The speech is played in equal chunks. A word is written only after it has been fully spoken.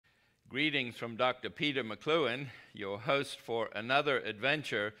Greetings from Dr. Peter McLuhan, your host for another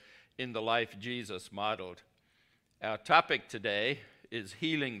adventure in the life Jesus modeled. Our topic today is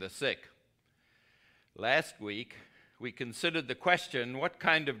healing the sick. Last week, we considered the question, what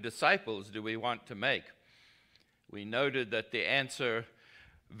kind of disciples do we want to make? We noted that the answer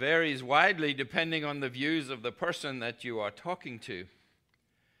varies widely depending on the views of the person that you are talking to.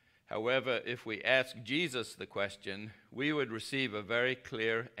 However, if we ask Jesus the question, we would receive a very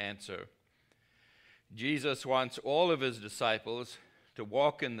clear answer. Jesus wants all of his disciples to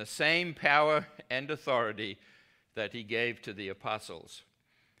walk in the same power and authority that he gave to the apostles.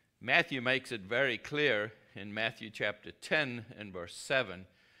 Matthew makes it very clear in Matthew chapter 10 and verse 7,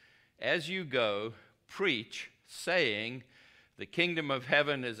 "As you go, preach, saying, the kingdom of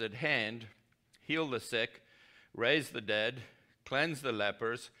heaven is at hand, heal the sick, raise the dead, cleanse the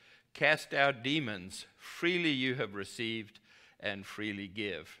lepers, cast out demons, freely you have received, and freely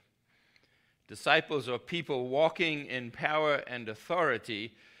give." Disciples are people walking in power and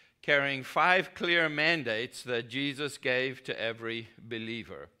authority, carrying 5 clear mandates that Jesus gave to every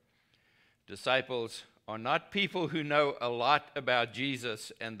believer. Disciples are not people who know a lot about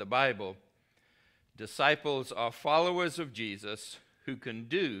Jesus and the Bible. Disciples are followers of Jesus who can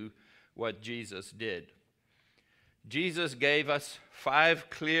do what Jesus did. Jesus gave us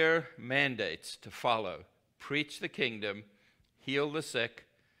 5 clear mandates to follow: preach the kingdom, heal the sick,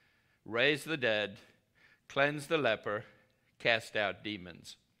 raise the dead, cleanse the leper, cast out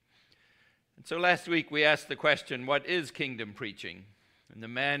demons. And so last week we asked the question, what is kingdom preaching? And the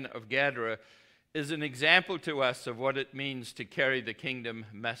man of Gadara is an example to us of what it means to carry the kingdom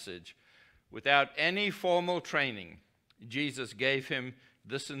message. Without any formal training, Jesus gave him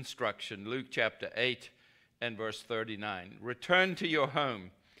this instruction, Luke chapter 8 and verse 39. "Return to your home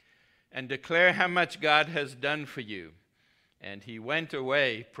and declare how much God has done for you." And he went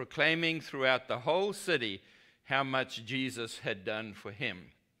away, proclaiming throughout the whole city how much Jesus had done for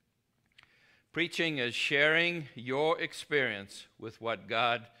him. Preaching is sharing your experience with what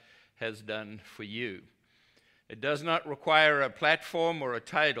God has done for you. It does not require a platform or a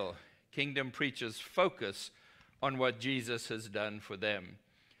title. Kingdom preachers focus on what Jesus has done for them.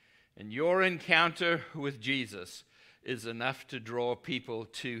 And your encounter with Jesus is enough to draw people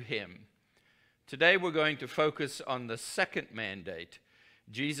to him. Today we're going to focus on the second mandate.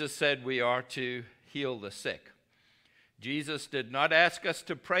 Jesus said we are to heal the sick. Jesus did not ask us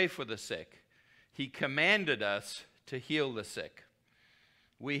to pray for the sick. He commanded us to heal the sick.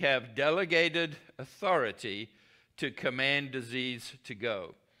 We have delegated authority to command disease to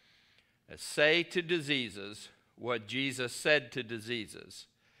go. Say to diseases what Jesus said to diseases.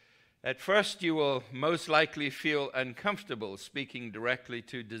 At first, you will most likely feel uncomfortable speaking directly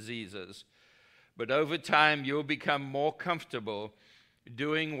to diseases, but over time, you'll become more comfortable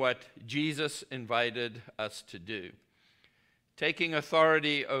doing what Jesus invited us to do, taking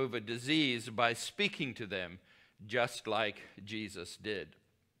authority over disease by speaking to them, just like Jesus did.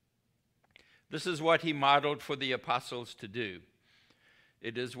 This is what he modeled for the apostles to do.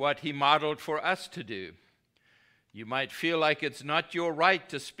 It is what he modeled for us to do. You might feel like it's not your right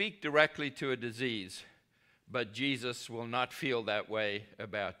to speak directly to a disease, but Jesus will not feel that way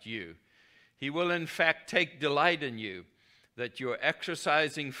about you. He will in fact take delight in you, that you're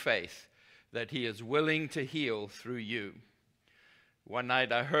exercising faith, that he is willing to heal through you. One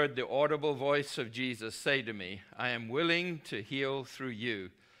night I heard the audible voice of Jesus say to me, "I am willing to heal through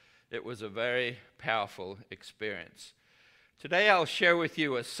you." It was a very powerful experience. Today I'll share with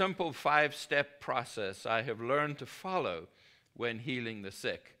you a simple 5-step process I have learned to follow when healing the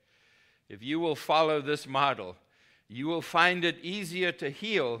sick. If you will follow this model, you will find it easier to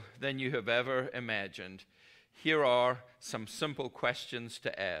heal than you have ever imagined. Here are some simple questions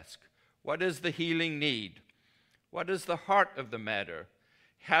to ask. What is the healing need? What is the heart of the matter?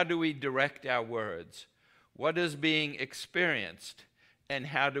 How do we direct our words? What is being experienced? And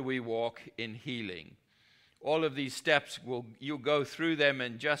how do we walk in healing? All of these steps, you'll go through them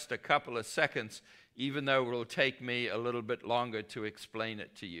in just a couple of seconds, even though it will take me a little bit longer to explain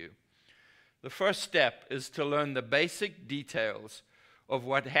it to you. The first step is to learn the basic details of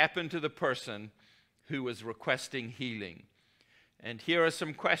what happened to the person who was requesting healing. And here are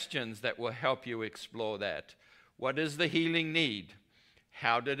some questions that will help you explore that. What is the healing need?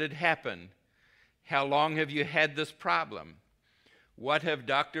 How did it happen? How long have you had this problem? What have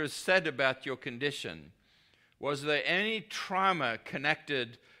doctors said about your condition? Was there any trauma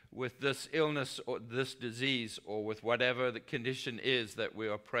connected with this illness or this disease or with whatever the condition is that we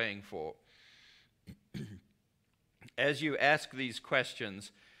are praying for? As you ask these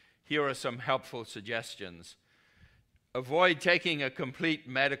questions, here are some helpful suggestions. Avoid taking a complete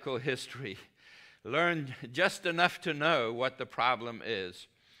medical history. Learn just enough to know what the problem is.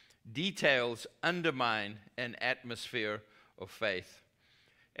 Details undermine an atmosphere of faith.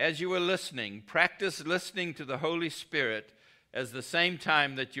 As you are listening, practice listening to the Holy Spirit at the same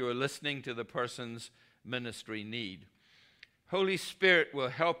time that you are listening to the person's ministry need. Holy Spirit will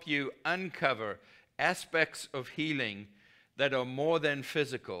help you uncover aspects of healing that are more than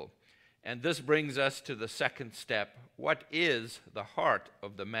physical. And this brings us to the second step. What is the heart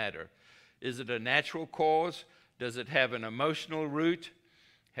of the matter? Is it a natural cause? Does it have an emotional root?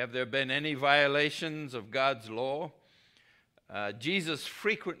 Have there been any violations of God's law? Jesus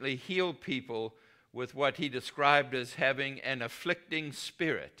frequently healed people with what he described as having an afflicting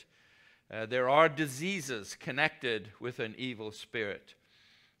spirit. There are diseases connected with an evil spirit.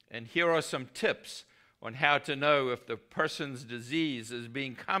 And here are some tips on how to know if the person's disease is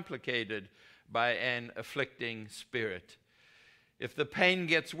being complicated by an afflicting spirit. If the pain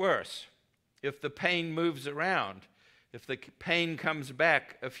gets worse, if the pain moves around, if the pain comes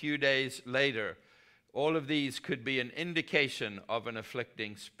back a few days later, all of these could be an indication of an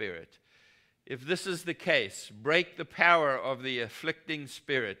afflicting spirit. If this is the case, break the power of the afflicting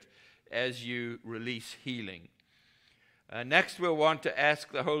spirit as you release healing. Next, we'll want to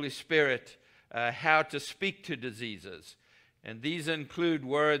ask the Holy Spirit how to speak to diseases. And these include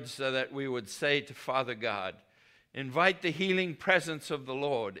words that we would say to Father God. Invite the healing presence of the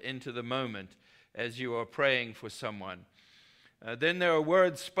Lord into the moment as you are praying for someone. Then there are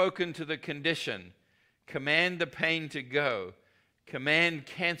words spoken to the condition. Command the pain to go. Command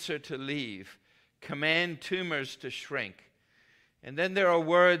cancer to leave. Command tumors to shrink. And then there are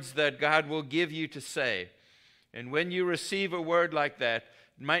words that God will give you to say. And when you receive a word like that,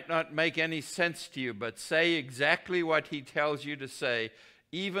 it might not make any sense to you, but say exactly what he tells you to say.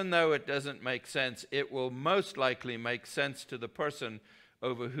 Even though it doesn't make sense, it will most likely make sense to the person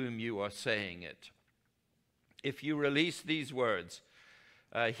over whom you are saying it. If you release these words,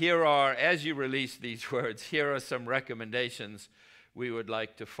 here are some recommendations we would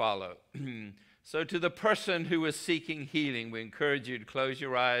like to follow. So to the person who is seeking healing, we encourage you to close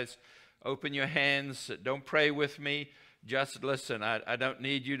your eyes, open your hands, don't pray with me, just listen. I don't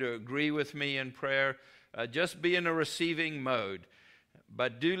need you to agree with me in prayer. Just be in a receiving mode.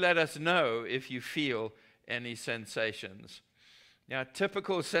 But do let us know if you feel any sensations. Now,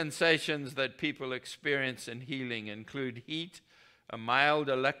 typical sensations that people experience in healing include heat, a mild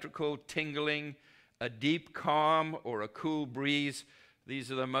electrical tingling, a deep calm, or a cool breeze.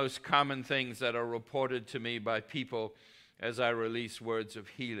 These are the most common things that are reported to me by people as I release words of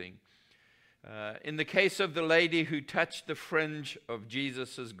healing. In the case of the lady who touched the fringe of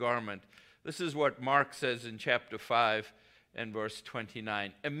Jesus' garment, this is what Mark says in chapter 5 and verse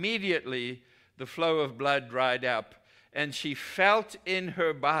 29. Immediately the flow of blood dried up, and she felt in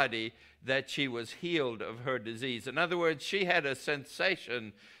her body that she was healed of her disease. In other words, she had a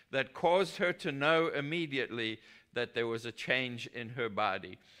sensation that caused her to know immediately that there was a change in her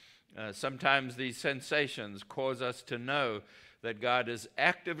body. Sometimes these sensations cause us to know that God is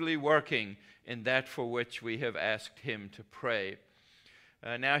actively working in that for which we have asked him to pray.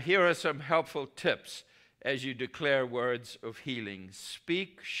 Now, here are some helpful tips as you declare words of healing.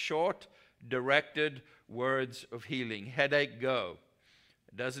 Speak short, directed words of healing. Headache, go.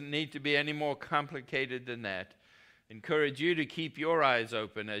 It doesn't need to be any more complicated than that. Encourage you to keep your eyes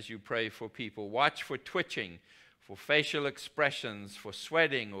open as you pray for people. Watch for twitching, for facial expressions, for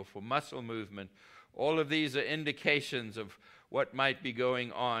sweating, or for muscle movement. All of these are indications of what might be going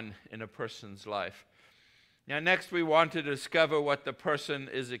on in a person's life. Now, next we want to discover what the person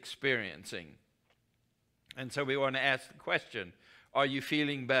is experiencing. And so we want to ask the question, are you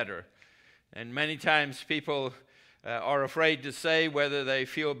feeling better? And many times people are afraid to say whether they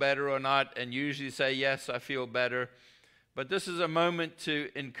feel better or not, and usually say, yes, I feel better. But this is a moment to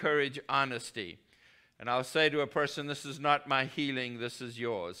encourage honesty. And I'll say to a person, this is not my healing, this is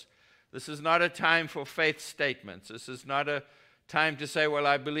yours. This is not a time for faith statements. This is not a time to say, well,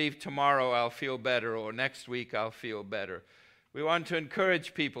 I believe tomorrow I'll feel better, or next week I'll feel better. We want to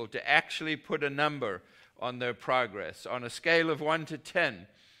encourage people to actually put a number on their progress. On a scale of 1 to 10,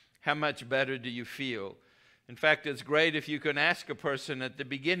 how much better do you feel? In fact, it's great if you can ask a person at the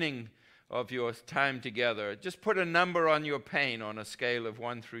beginning of your time together, just put a number on your pain on a scale of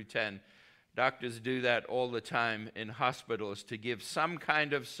 1 through 10. Doctors do that all the time in hospitals to give some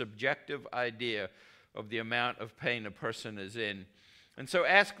kind of subjective idea of the amount of pain a person is in. And so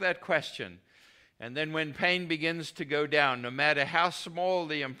ask that question. And then when pain begins to go down, no matter how small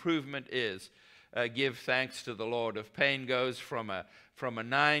the improvement is, give thanks to the Lord. If pain goes from a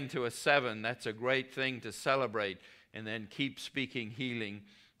 9 to a 7, that's a great thing to celebrate and then keep speaking healing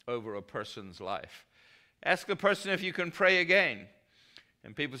over a person's life. Ask the person if you can pray again.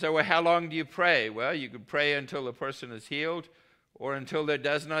 And people say, well, how long do you pray? Well, you could pray until the person is healed or until there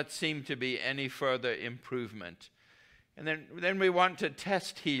does not seem to be any further improvement. And then we want to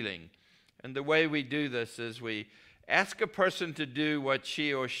test healing. And the way we do this is we ask a person to do what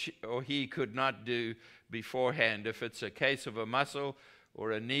she or he could not do beforehand. If it's a case of a muscle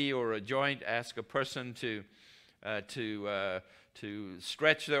or a knee or a joint, ask a person to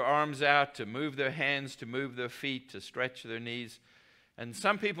stretch their arms out, to move their hands, to move their feet, to stretch their knees. And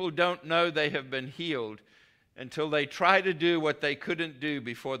some people don't know they have been healed until they try to do what they couldn't do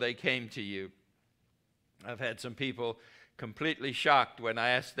before they came to you. I've had some people completely shocked when I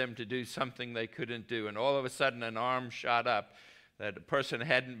asked them to do something they couldn't do, and all of a sudden an arm shot up that a person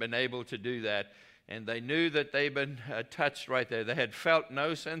hadn't been able to do that, and they knew that they'd been touched right there. They had felt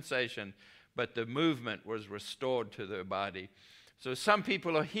no sensation, but the movement was restored to their body. So some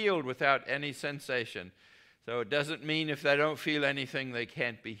people are healed without any sensation. So it doesn't mean if they don't feel anything they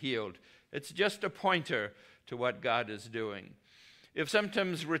can't be healed. It's just a pointer to what God is doing. If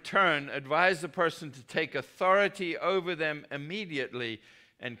symptoms return, advise the person to take authority over them immediately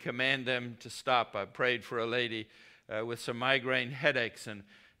and command them to stop. I prayed for a lady with some migraine headaches, and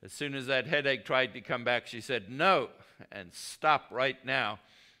as soon as that headache tried to come back, she said, no, and stop right now.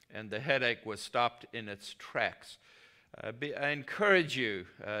 And the headache was stopped in its tracks. I encourage you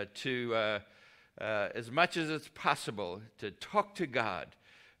to, as much as it's possible, to talk to God.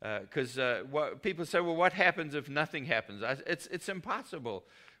 Because people say, well, what happens if nothing happens? It's impossible.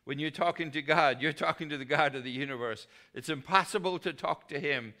 When you're talking to God, you're talking to the God of the universe. It's impossible to talk to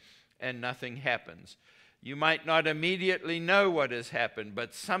him and nothing happens. You might not immediately know what has happened,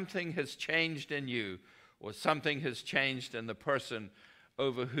 but something has changed in you, or something has changed in the person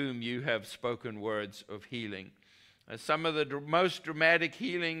over whom you have spoken words of healing. Some of the most dramatic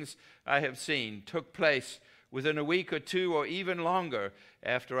healings I have seen took place within a week or two or even longer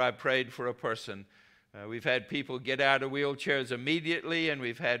after I prayed for a person. We've had people get out of wheelchairs immediately, and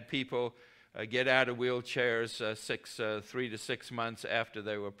we've had people get out of wheelchairs 3 to 6 months after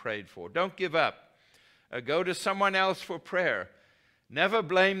they were prayed for. Don't give up. Go to someone else for prayer. Never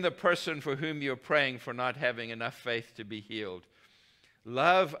blame the person for whom you're praying for not having enough faith to be healed.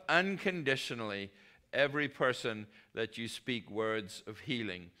 Love unconditionally every person that you speak words of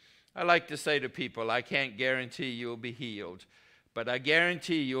healing. I like to say to people, I can't guarantee you'll be healed, but I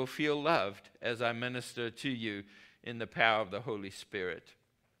guarantee you'll feel loved as I minister to you in the power of the Holy Spirit.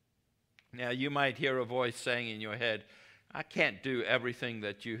 Now, you might hear a voice saying in your head, I can't do everything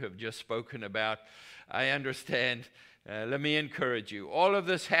that you have just spoken about. I understand. Let me encourage you. All of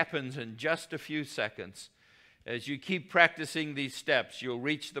this happens in just a few seconds. As you keep practicing these steps, you'll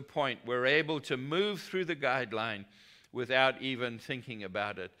reach the point where we're able to move through the guideline without even thinking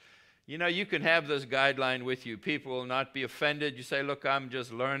about it. You know, you can have this guideline with you. People will not be offended. You say, look, I'm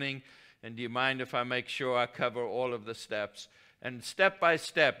just learning, and do you mind if I make sure I cover all of the steps? And step by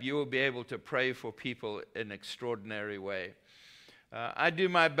step, you will be able to pray for people in an extraordinary way. I do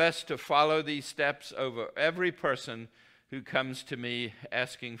my best to follow these steps over every person who comes to me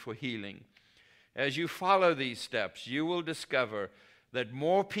asking for healing. As you follow these steps, you will discover that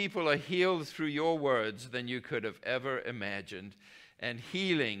more people are healed through your words than you could have ever imagined. And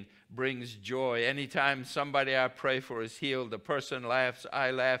healing brings joy. Anytime somebody I pray for is healed, the person laughs,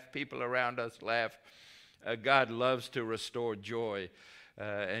 I laugh, people around us laugh. God loves to restore joy.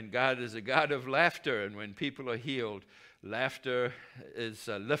 And God is a God of laughter. And when people are healed, laughter is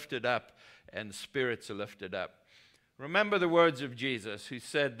lifted up and spirits are lifted up. Remember the words of Jesus, who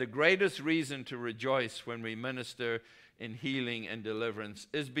said, the greatest reason to rejoice when we minister in healing and deliverance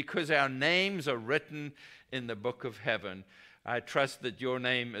is because our names are written in the book of heaven. I trust that your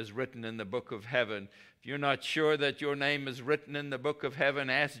name is written in the book of heaven. If you're not sure that your name is written in the book of heaven,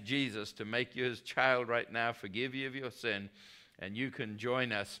 ask Jesus to make you his child right now, forgive you of your sin, and you can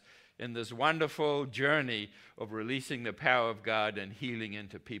join us in this wonderful journey of releasing the power of God and healing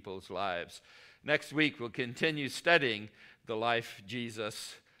into people's lives. Next week, we'll continue studying the life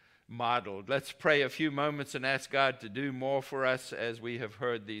Jesus modeled. Let's pray a few moments and ask God to do more for us as we have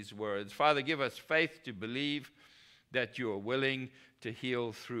heard these words. Father, give us faith to believe that you are willing to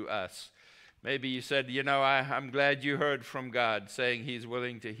heal through us. Maybe you said, you know, I'm glad you heard from God saying he's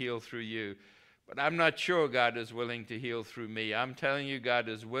willing to heal through you. But I'm not sure God is willing to heal through me. I'm telling you, God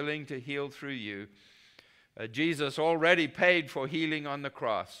is willing to heal through you. Jesus already paid for healing on the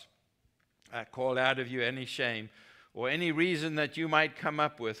cross. I call out of you any shame or any reason that you might come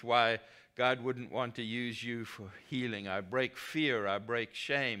up with why God wouldn't want to use you for healing. I break fear, I break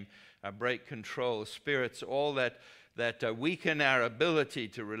shame, I break control, spirits, all that that weaken our ability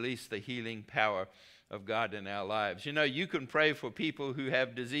to release the healing power of God in our lives. You know, you can pray for people who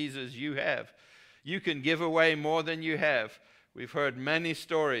have diseases you have. You can give away more than you have. We've heard many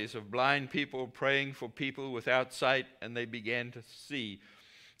stories of blind people praying for people without sight, and they began to see.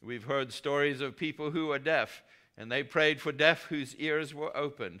 We've heard stories of people who are deaf, and they prayed for deaf whose ears were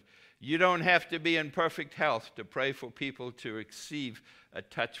opened. You don't have to be in perfect health to pray for people to receive a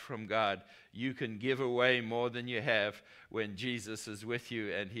touch from God. You can give away more than you have when Jesus is with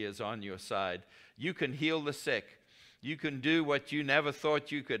you and he is on your side. You can heal the sick. You can do what you never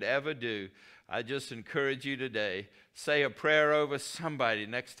thought you could ever do. I just encourage you today, say a prayer over somebody.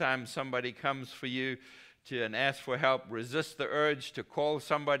 Next time somebody comes for you and ask for help, resist the urge to call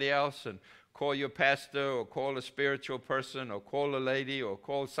somebody else and call your pastor or call a spiritual person or call a lady or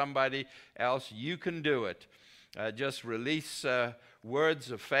call somebody else. You can do it. Just release words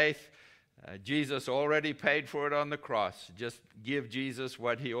of faith. Jesus already paid for it on the cross. Just give Jesus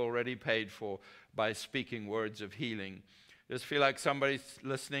what he already paid for by speaking words of healing. Just feel like somebody's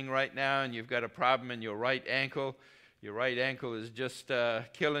listening right now and you've got a problem in your right ankle. Your right ankle is just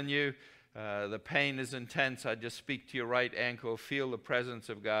killing you. The pain is intense. I just speak to your right ankle. Feel the presence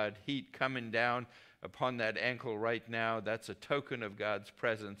of God. Heat coming down upon that ankle right now. That's a token of God's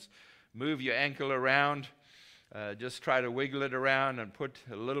presence. Move your ankle around. Just try to wiggle it around and put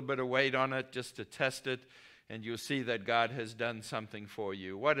a little bit of weight on it just to test it. And you'll see that God has done something for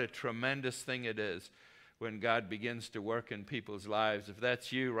you. What a tremendous thing it is when God begins to work in people's lives. If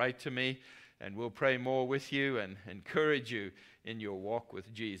that's you, write to me and we'll pray more with you and encourage you in your walk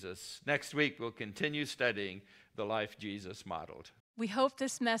with Jesus. Next week, we'll continue studying the life Jesus modeled. We hope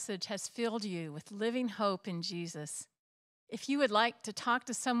this message has filled you with living hope in Jesus. If you would like to talk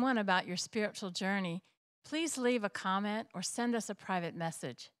to someone about your spiritual journey, please leave a comment or send us a private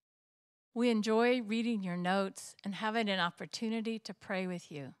message. We enjoy reading your notes and having an opportunity to pray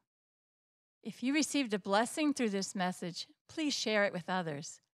with you. If you received a blessing through this message, please share it with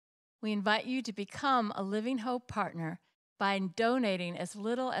others. We invite you to become a Living Hope partner by donating as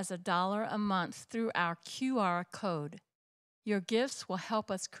little as $1 a month through our QR code. Your gifts will help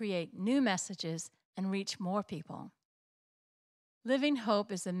us create new messages and reach more people. Living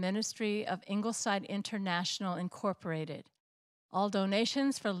Hope is a ministry of Ingleside International Incorporated. All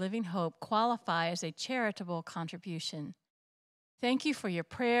donations for Living Hope qualify as a charitable contribution. Thank you for your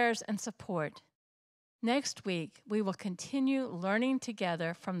prayers and support. Next week, we will continue learning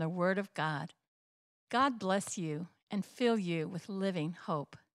together from the Word of God. God bless you and fill you with living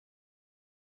hope.